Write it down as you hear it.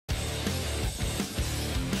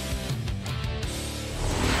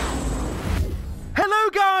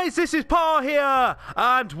Hello guys, this is Pa here,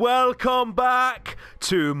 and welcome back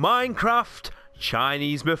to Minecraft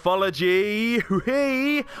Chinese Mythology.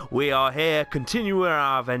 We are here continuing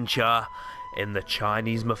our adventure in the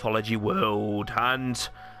Chinese mythology world, and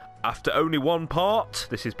after only one part,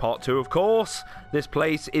 this is part 2 of course, this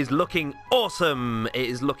place is looking awesome. It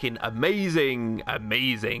is looking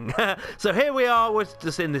amazing. So here we are, we're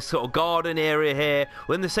just in this sort of garden area here.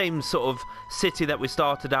 We're in the same sort of city that we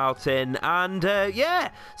started out in, and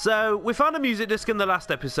yeah, so we found a music disc in the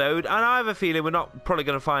last episode, and I have a feeling we're not probably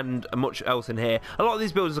going to find much else in here. A lot of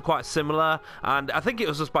these buildings are quite similar, and I think it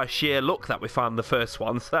was just by sheer luck that we found the first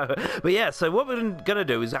one. So, but yeah, so what we're going to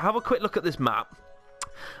do is have a quick look at this map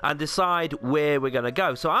and decide where we're going to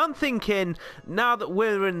go. So I'm thinking, now that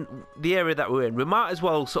we're in the area that we're in, we might as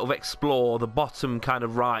well sort of explore the bottom kind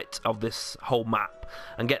of right of this whole map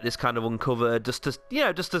and get this kind of uncovered, just to, you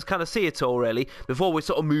know, just to kind of see it all really before we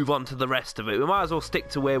sort of move on to the rest of it. We might as well stick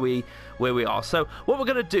to where we are. So what we're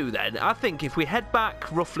going to do then, I think if we head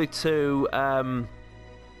back roughly to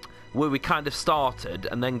where we kind of started,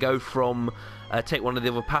 and then go from take one of the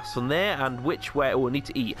other paths from there, and which way we'll need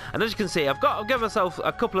to eat. And as you can see, I've given myself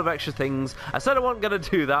a couple of extra things. I said I wasn't going to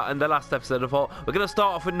do that in the last episode. I thought we're going to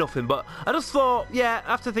start off with nothing, but I just thought, yeah,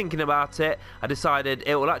 after thinking about it, I decided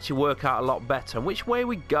it will actually work out a lot better. And which way are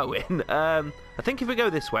we going? I think if we go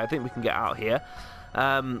this way, I think we can get out here.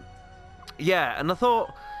 Yeah, and I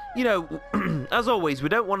thought, you know, as always, we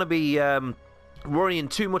don't want to be worrying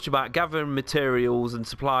too much about gathering materials and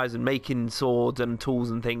supplies and making swords and tools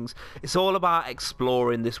and things. It's all about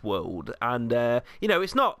exploring this world, and you know,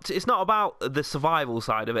 it's not about the survival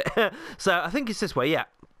side of it. So I think it's this way, yeah.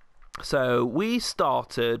 So we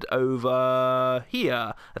started over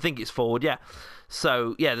here. I think it's forward, yeah.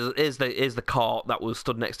 So yeah, here's the cart that was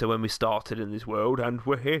stood next to when we started in this world, and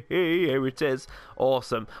here it is.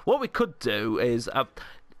 Awesome. What we could do is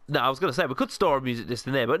no, I was going to say we could store a music disc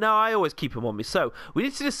in there, but no, I always keep them on me. So we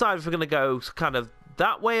need to decide if we're going to go kind of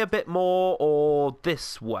that way a bit more or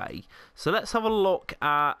this way. So let's have a look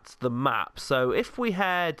at the map. So if we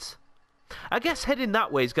head, I guess heading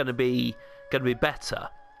that way is going to be better.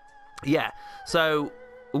 Yeah. So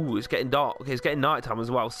ooh, it's getting dark. Okay, it's getting nighttime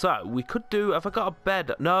as well. So we could do. Have I got a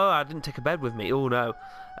bed? No, I didn't take a bed with me. Oh no.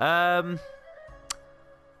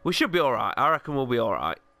 We should be all right. I reckon we'll be all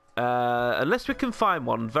right. Unless we can find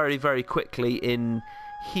one very, very quickly in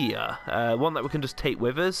here, one that we can just take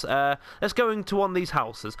with us. Let's go into one of these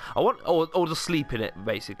houses. I want, or just sleep in it,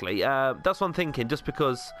 basically. That's what I'm thinking, just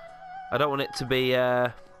because I don't want it to be.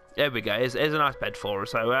 There we go. Here's a nice bed for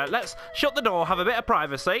us. So let's shut the door, have a bit of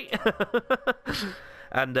privacy,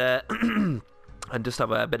 and and just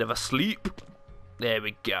have a bit of a sleep. There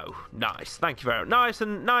we go. Nice. Thank you very much.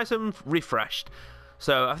 Nice and refreshed.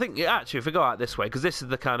 So I think actually if we go out this way, because this is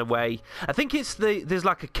the kind of way, I think it's there's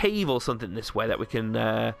like a cave or something this way that we can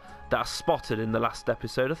that I spotted in the last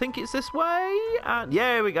episode. I think it's this way, and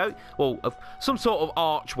yeah, here we go. Well, some sort of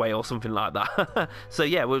archway or something like that. So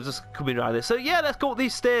yeah, we're just coming around this. So yeah, let's go up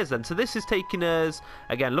these stairs then. So this is taking us,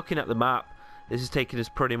 again looking at the map, this is taking us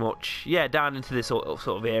pretty much, yeah, down into this sort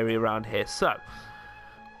of area around here. So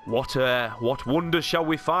what wonders shall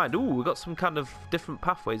we find? Ooh, we've got some kind of different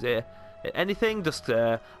pathways here. Anything? Just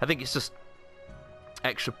I think it's just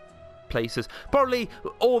extra places. Probably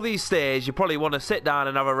all these stairs you probably want to sit down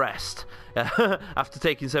and have a rest after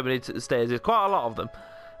taking so many stairs. There's quite a lot of them,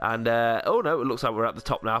 and oh no, it looks like we're at the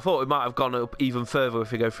top now. I thought we might have gone up even further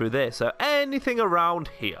if we go through there. So anything around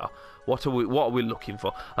here, what are we looking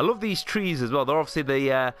for? I love these trees as well. They're obviously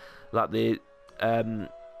the like the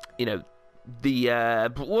you know, the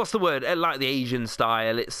what's the word, like the Asian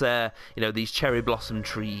style. It's you know, these cherry blossom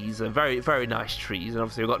trees, and very, very nice trees, and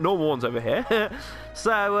obviously we've got normal ones over here.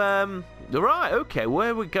 So right, okay, where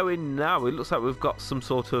are we going now? It looks like we've got some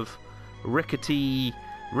sort of rickety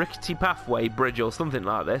pathway bridge or something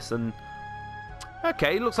like this, and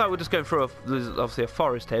okay, it looks like we're just going through there's obviously a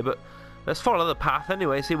forest here, but let's follow the path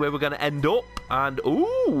anyway, see where we're going to end up. And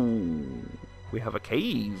ooh, we have a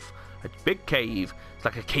cave. A big cave. It's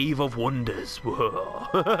like a cave of wonders. Whoa.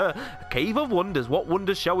 A cave of wonders. What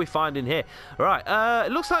wonders shall we find in here? Right.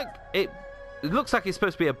 It looks like it's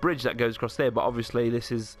supposed to be a bridge that goes across there, but obviously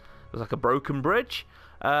this is like a broken bridge.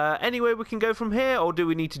 Anyway, we can go from here, or do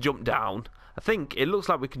we need to jump down? I think it looks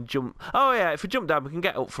like we can jump. Oh yeah, if we jump down, we can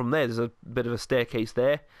get up from there. There's a bit of a staircase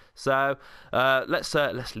there. So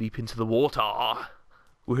let's leap into the water.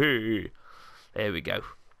 Woohoo! There we go.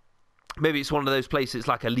 Maybe it's one of those places, it's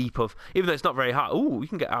like a leap of, even though it's not very high. Oh, we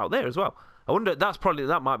can get out there as well. I wonder,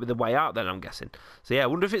 that might be the way out then, I'm guessing. So yeah, I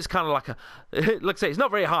wonder if it's kind of like like I say, it's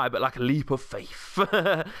not very high, but like a leap of faith.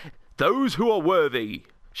 Those who are worthy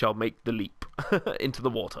shall make the leap into the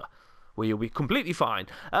water, where you'll be completely fine.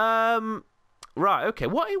 Right, okay,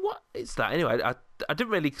 what is that? Anyway, I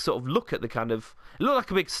didn't really sort of look at the kind of... It looked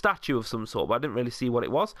like a big statue of some sort, but I didn't really see what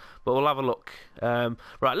it was. But we'll have a look.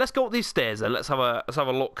 Right, let's go up these stairs then. Let's have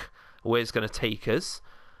a look where it's going to take us.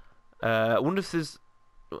 I wonder if there's...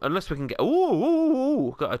 Unless we can get...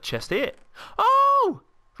 Ooh, got a chest here. Oh!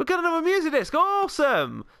 We've got another music disc.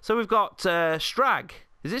 Awesome! So we've got Strag.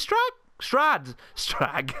 Is it Strag? Strad.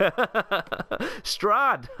 Strad.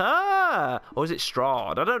 Or is it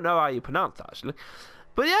Strad? I don't know how you pronounce that, actually.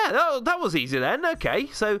 But yeah, that was easy then. Okay,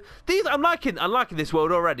 so these I'm liking this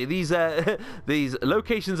world already. These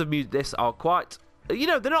locations of music discs are quite...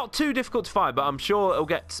 they're not too difficult to find, but I'm sure it'll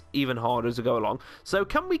get even harder as we go along. So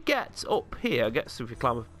can we get up here? I guess if we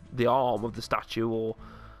climb up the arm of the statue, or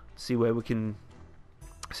see where we can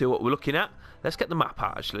see what we're looking at. Let's get the map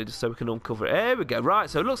out, actually, just so we can uncover it. There we go. Right,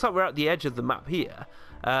 so it looks like we're at the edge of the map here.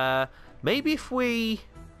 Maybe if we...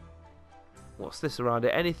 What's this around it?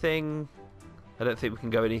 Anything? I don't think we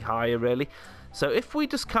can go any higher, really. So if we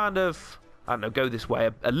just kind of, I don't know, go this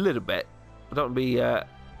way a little bit. I don't want to be... I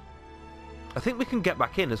think we can get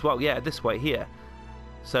back in as well. Yeah, this way here.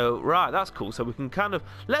 So, right, that's cool. So we can kind of...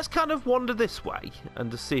 Let's kind of wander this way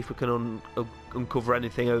and just see if we can uncover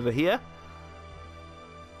anything over here.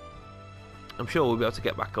 I'm sure we'll be able to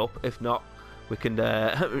get back up. If not, we can...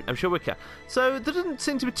 I'm sure we can. So there doesn't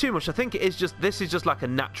seem to be too much. I think it is just... This is just like a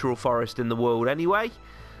natural forest in the world anyway.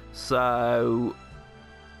 So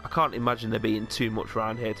I can't imagine there being too much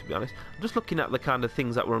around here, to be honest. I'm just looking at the kind of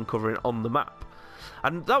things that we're uncovering on the map.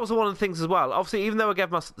 And that was one of the things as well. Obviously, even though I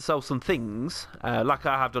gave myself some things, like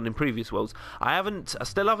I have done in previous worlds, I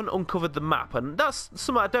still haven't uncovered the map. And that's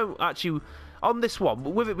something I don't actually... On this one,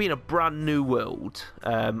 with it being a brand new world,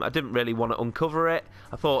 I didn't really want to uncover it.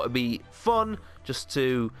 I thought it'd be fun just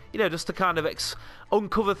to, just to kind of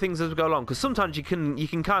uncover things as we go along. Because sometimes you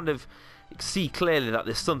can kind of see clearly that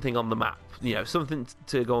there's something on the map, something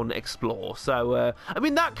to go and explore. So, I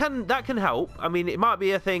mean, that can help. I mean, it might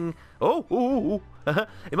be a thing.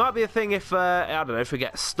 It might be a thing if I don't know, if we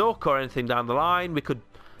get stuck or anything down the line, we could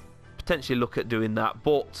potentially look at doing that.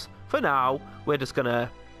 But for now, we're just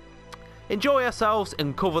gonna enjoy ourselves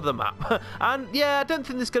and cover the map. And yeah, I don't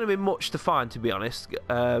think there's going to be much to find, to be honest.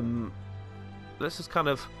 Let's just kind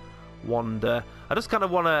of wander. I just kind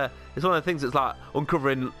of want to... It's one of the things that's like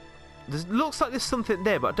uncovering... Looks like there's something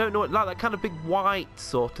there, but I don't know. Like that kind of big white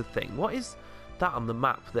sort of thing. What is that on the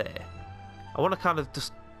map there? I want to kind of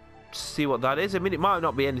just see what that is. I mean, it might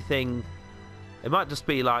not be anything... It might just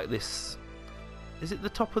be like this... Is it the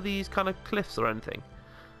top of these kind of cliffs or anything?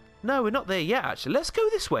 No, we're not there yet, actually. Let's go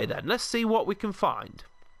this way, then. Let's see what we can find.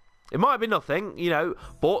 It might be nothing,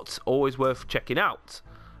 but always worth checking out,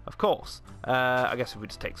 of course. I guess if we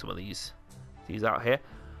just take some of these out here.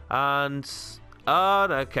 And,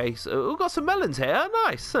 okay, so we've got some melons here.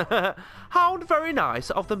 Nice. How very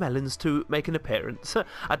nice of the melons to make an appearance.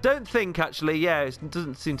 I don't think, actually, yeah, it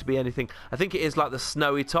doesn't seem to be anything. I think it is like the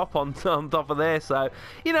snowy top on top of there, so,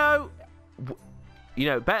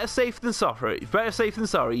 better safe than sorry. Better safe than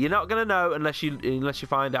sorry. You're not going to know unless you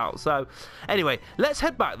find out. So, anyway, let's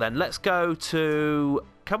head back then. Let's go to...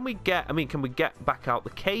 Can we get back out the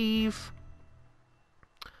cave?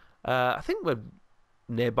 I think we're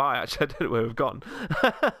nearby, actually. I don't know where we've gone.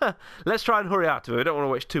 Let's try and hurry out of it. We don't want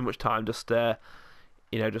to waste too much time just,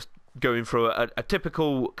 just going through a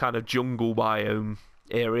typical kind of jungle biome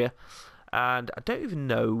area. And I don't even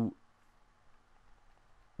know...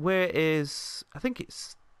 Where is... I think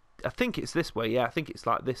it's this way. Yeah, I think it's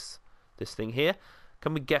like this thing here.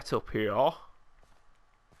 Can we get up here?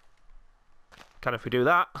 Can if we do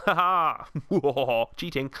that? Haha!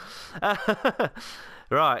 Cheating.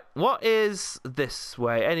 Right. What is this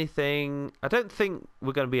way? Anything? I don't think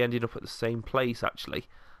we're going to be ending up at the same place, actually.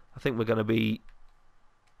 I think we're going to be...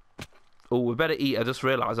 Oh, we better eat. I just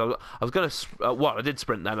realised I was going to... well, I did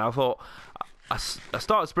sprint then. I thought... I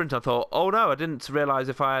started sprinting. I thought, oh no, I didn't realise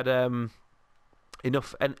if I had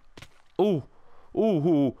enough. And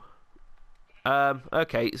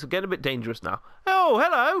okay, it's getting a bit dangerous now.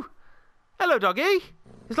 Oh, hello, doggy.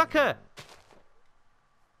 It's like a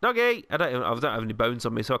doggy. I don't have any bones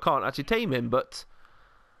on me, so I can't actually tame him. But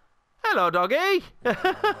hello, doggy.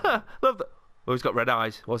 Love that. Oh, he's got red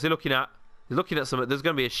eyes. What's he looking at? He's looking at something. There's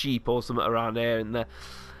going to be a sheep or something around there, and there.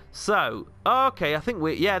 So, okay, I think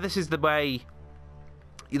this is the way.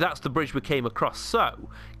 That's the bridge we came across. So,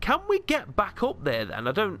 can we get back up there then?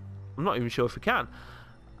 I'm not even sure if we can.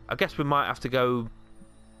 I guess we might have to go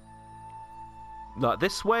like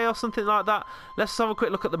this way or something like that. Let's have a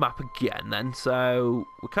quick look at the map again then. So,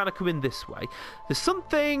 we're kind of coming this way. There's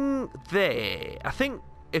something there. I think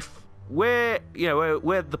if we're, you know,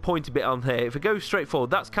 we're the pointy bit on here. If we go straight forward,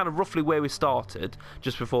 that's kind of roughly where we started,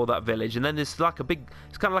 just before that village. And then there's like a big,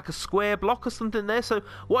 it's kind of like a square block or something there. So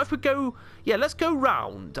what if we go, yeah, let's go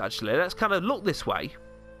round, actually. Let's kind of look this way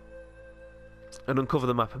and uncover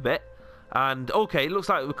the map a bit. And, okay, it looks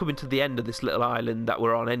like we're coming to the end of this little island that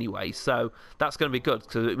we're on anyway. So that's going to be good,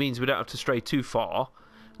 because it means we don't have to stray too far.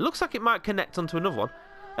 It looks like it might connect onto another one.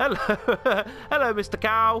 Hello, hello, Mr.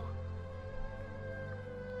 Cow.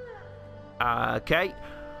 Okay.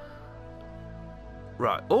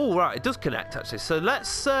 Right. Oh, right. It does connect actually. So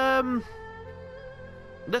let's kind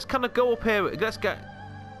of go up here. Let's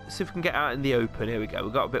see if we can get out in the open. Here we go.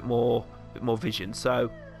 We've got a bit more vision. So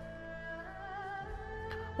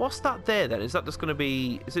what's that there then? Is that just going to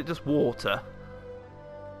be? Is it just water?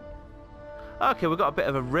 Okay, we've got a bit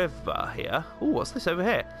of a river here. Oh, what's this over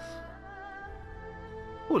here?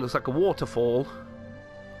 Oh, it looks like a waterfall.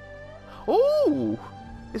 Oh.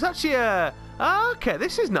 It's actually a... Okay,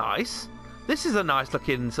 this is nice. This is a nice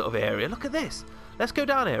looking sort of area. Look at this. Let's go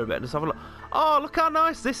down here a bit and just have a look. Oh, look how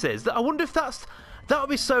nice this is. I wonder if that's... That would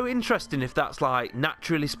be so interesting if that's like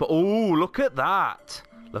naturally... Oh, look at that.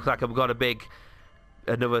 Looks like I've got a big...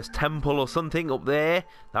 Another temple or something up there.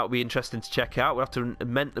 That would be interesting to check out. We'll have to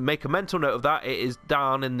make a mental note of that. It is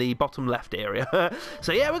down in the bottom left area.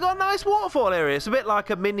 So yeah, we've got a nice waterfall area. It's a bit like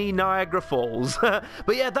a mini Niagara Falls. But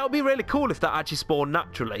yeah, that would be really cool if that actually spawned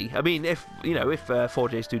naturally. I mean, if, you know, if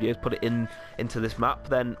 4J Studios put it into this map,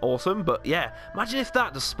 then awesome. But yeah, imagine if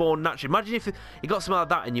that just spawned naturally. Imagine if you got something like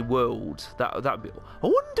that in your world. That'd be... I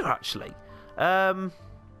wonder actually.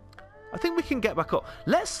 I think we can get back up.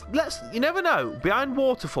 Let's. You never know. Behind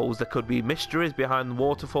waterfalls, there could be mysteries behind the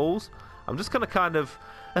waterfalls. I'm just gonna kind of,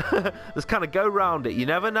 just kind of go around it. You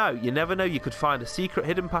never know. You never know. You could find a secret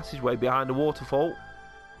hidden passageway behind a waterfall.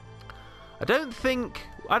 I don't think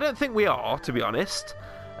we are, to be honest.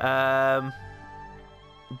 Doesn't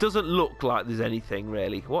look like there's anything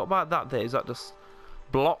really. What about that there? Is that just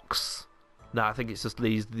blocks? No, I think it's just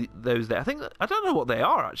those there. I don't know what they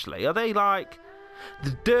are actually. Are they like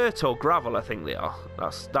the dirt or gravel? I think they are.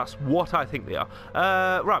 That's what I think they are.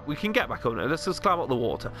 Right, we can get back up now. Let's just climb up the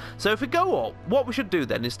water. So if we go up, what we should do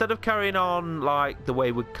then, instead of carrying on like the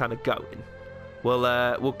way we're kind of going,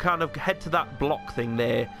 we'll kind of head to that block thing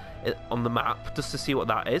there on the map just to see what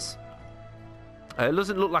that is. It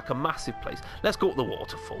doesn't look like a massive place. Let's go up the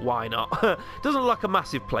waterfall. Why not? It doesn't look like a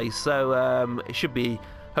massive place, so it should be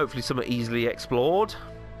hopefully somewhat easily explored.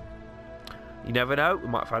 You never know, we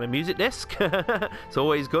might find a music disc. It's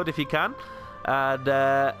always good if you can.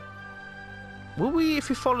 And will we, if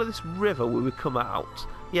we follow this river, will we come out?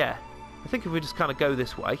 Yeah, I think if we just kind of go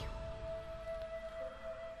this way.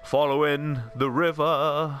 Following the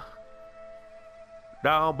river,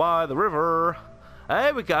 down by the river.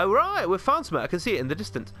 There we go. Right, we've found something. I can see it in the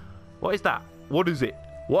distance. What is that? What is it?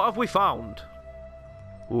 What have we found?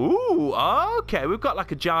 Ooh, okay. We've got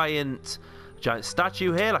like a giant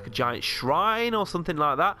statue here, like a giant shrine or something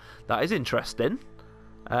like that. That is interesting.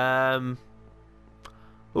 Ooh,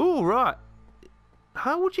 right.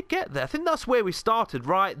 How would you get there? I think that's where we started,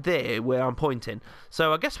 right there, where I'm pointing.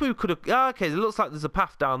 So I guess we could have... okay, it looks like there's a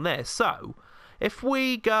path down there. So, if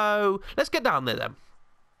we go... Let's get down there then.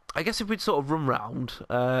 I guess if we'd sort of run round...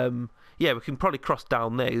 yeah, we can probably cross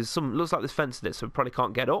down there. Looks like there's fence there, so we probably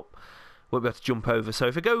can't get up. Won't be able to jump over. So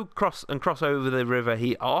if we go cross over the river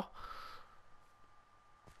here...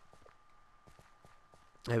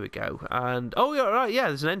 There we go. And, oh, yeah, right, yeah,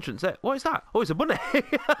 there's an entrance there. What is that? Oh, it's a bunny.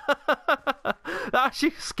 That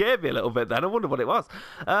actually scared me a little bit then. I wonder what it was.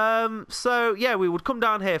 So, yeah, we would come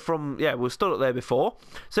down here from, yeah, we were stood up there before.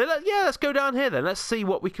 So, yeah, let's go down here then. Let's see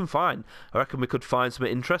what we can find. I reckon we could find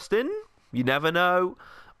something interesting. You never know.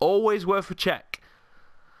 Always worth a check.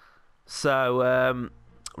 So,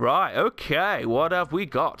 right, okay, what have we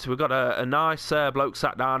got? We've got a nice bloke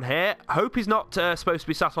sat down here. Hope he's not supposed to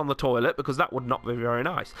be sat on the toilet, because that would not be very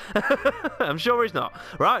nice. I'm sure he's not.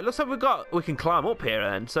 Right, looks like we can climb up here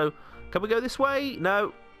then. So, can we go this way?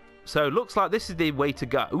 No. So, looks like this is the way to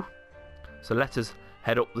go. So, let us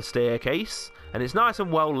head up the staircase. And it's nice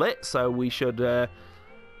and well lit, so we should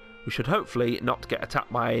hopefully not get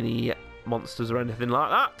attacked by any monsters or anything like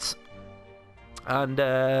that. And,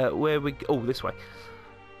 where we... Oh, this way.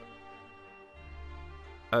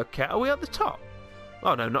 Okay, are we at the top?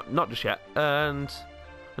 Oh no, not just yet. And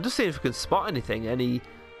I'm just seeing if we can spot anything, any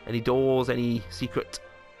doors, any secret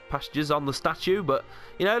passages on the statue. But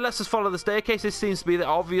you know, let's just follow the staircase. This seems to be the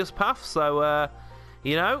obvious path. So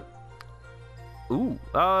you know, ooh,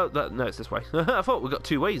 no, it's this way. I thought we got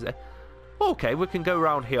two ways there. Okay, we can go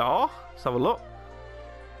around here. Let's have a look.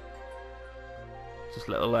 Just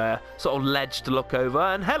a little sort of ledge to look over.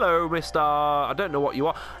 And hello, Mister. I don't know what you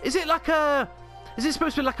are. Is it like a? Is it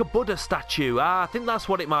supposed to be like a Buddha statue? I think that's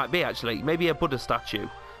what it might be actually. Maybe a Buddha statue,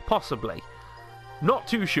 possibly. Not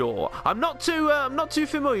too sure. I'm not too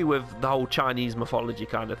familiar with the whole Chinese mythology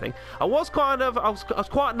kind of thing. I was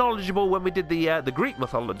quite knowledgeable when we did the Greek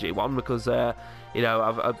mythology one because you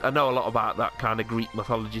know I know a lot about that kind of Greek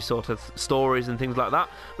mythology sort of stories and things like that.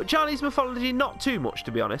 But Chinese mythology, not too much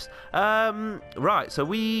to be honest. Right, so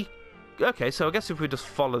okay. So I guess if we just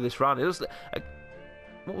follow this round, it was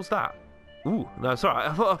what was that? Ooh, no, sorry.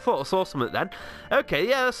 I thought I saw something then. Okay,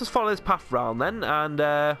 yeah, let's just follow this path round then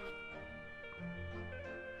and.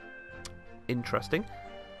 Interesting.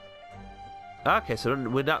 Okay, so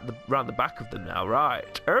we're round the back of them now,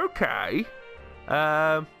 right? Okay.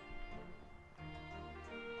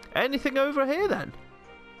 Anything over here then?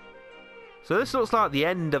 So this looks like the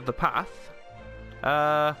end of the path.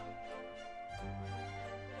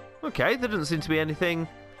 Okay, there doesn't seem to be anything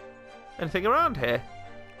around here.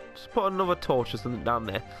 Just put another torch or something down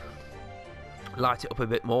there. Light it up a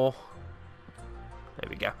bit more. There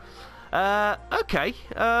we go. Okay.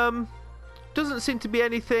 Doesn't seem to be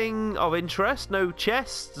anything of interest. No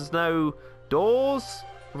chests. There's no doors.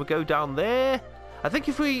 We'll go down there. I think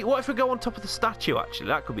what if we go on top of the statue? Actually,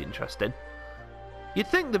 that could be interesting. You'd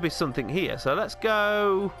think there'd be something here. So let's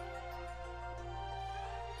go.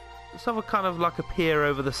 Let's have a kind of like a peer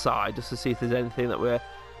over the side just to see if there's anything that we're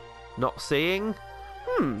not seeing.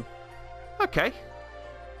 Okay.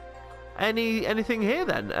 Anything here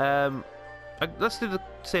then? Let's do the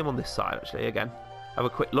same on this side actually. Again, have a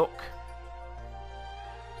quick look.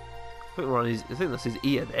 I think we're on his. I think that's his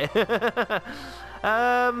ear there.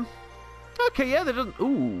 Okay, yeah, there doesn't.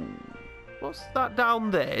 Ooh, what's that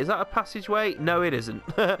down there? Is that a passageway? No, it isn't.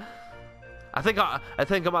 I think I'm at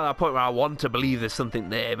that point where I want to believe there's something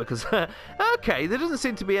there because. Okay, there doesn't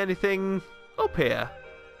seem to be anything up here.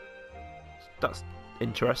 That's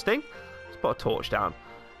interesting. Let's put a torch down.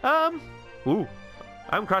 Ooh,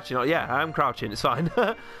 I'm crouching. Oh, yeah, I'm crouching. It's fine.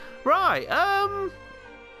 Right.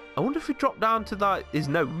 I wonder if we drop down to like his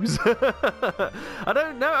nose. I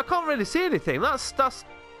don't know. I can't really see anything. That's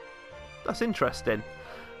interesting.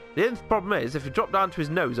 The only problem is, if we drop down to his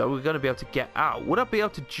nose, are we going to be able to get out? Would I be able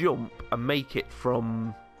to jump and make it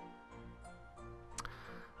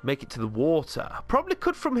to the water? I probably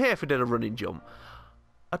could from here if we did a running jump.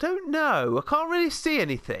 I don't know. I can't really see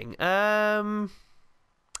anything.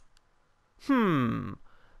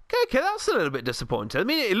 Okay, that's a little bit disappointing. I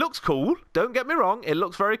mean, it looks cool. Don't get me wrong. It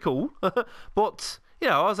looks very cool. But, you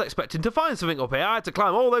know, I was expecting to find something up here. I had to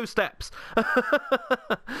climb all those steps.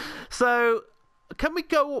 So, can we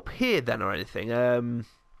go up here then or anything? I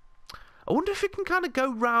wonder if we can kind of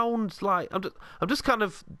go round, like... I'm just kind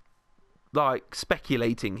of, like,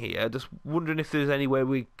 speculating here. Just wondering if there's anywhere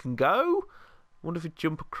we can go. I wonder if we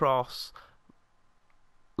jump across,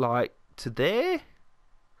 like, to there.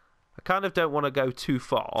 I kind of don't want to go too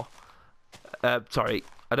far. Sorry,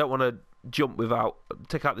 I don't want to jump without...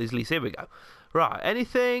 Take out these leaves. Here we go. Right,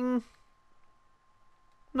 anything...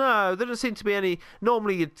 No, there doesn't seem to be any...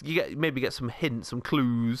 Normally you maybe get some hints, some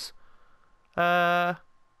clues. Unless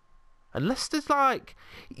there's like...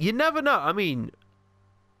 You never know. I mean,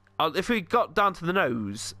 if we got down to the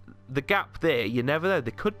nose, the gap there, you never know.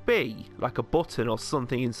 There could be like a button or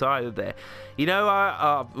something inside of there. You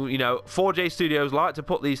know, you know, 4J Studios like to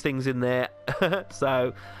put these things in there.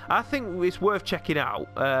 So I think it's worth checking out.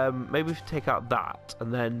 Maybe if we take out that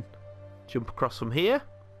and then jump across from here.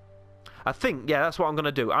 I think, yeah, that's what I'm going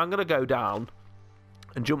to do. I'm going to go down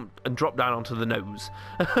and jump and drop down onto the nose.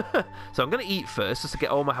 So I'm going to eat first just to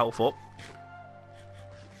get all my health up.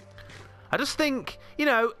 I just think, you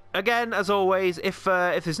know, again, as always, if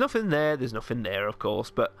there's nothing there, there's nothing there, of course.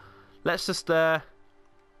 But let's just... Ooh,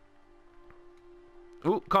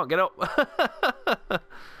 can't get up.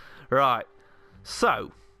 Right.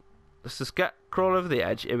 So, let's just crawl over the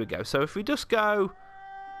edge. Here we go. So if we just go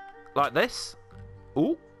like this.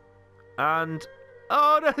 Ooh. And...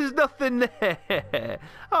 Oh, there's nothing there.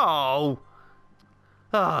 Oh.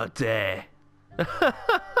 Oh, dear.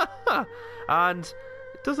 And...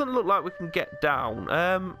 Doesn't look like we can get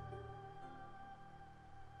down.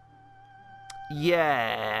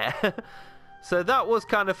 Yeah. So that was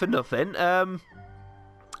kind of for nothing. Now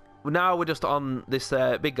we're just on this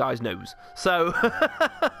big guy's nose. So,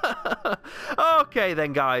 okay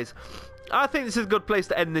then, guys. I think this is a good place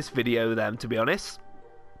to end this video then, to be honest.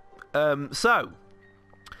 So,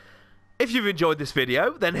 if you've enjoyed this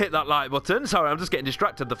video, then hit that like button. Sorry, I'm just getting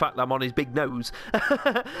distracted the fact that I'm on his big nose.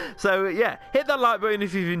 So yeah, hit that like button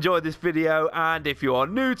if you've enjoyed this video, and if you are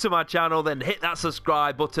new to my channel, then hit that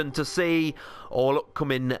subscribe button to see all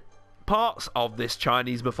upcoming parts of this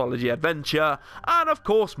Chinese mythology adventure, and of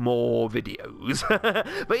course more videos.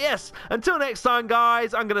 But yes, until next time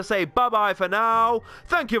guys, I'm gonna say bye bye for now.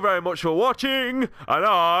 Thank you very much for watching, and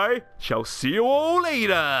I shall see you all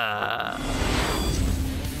later.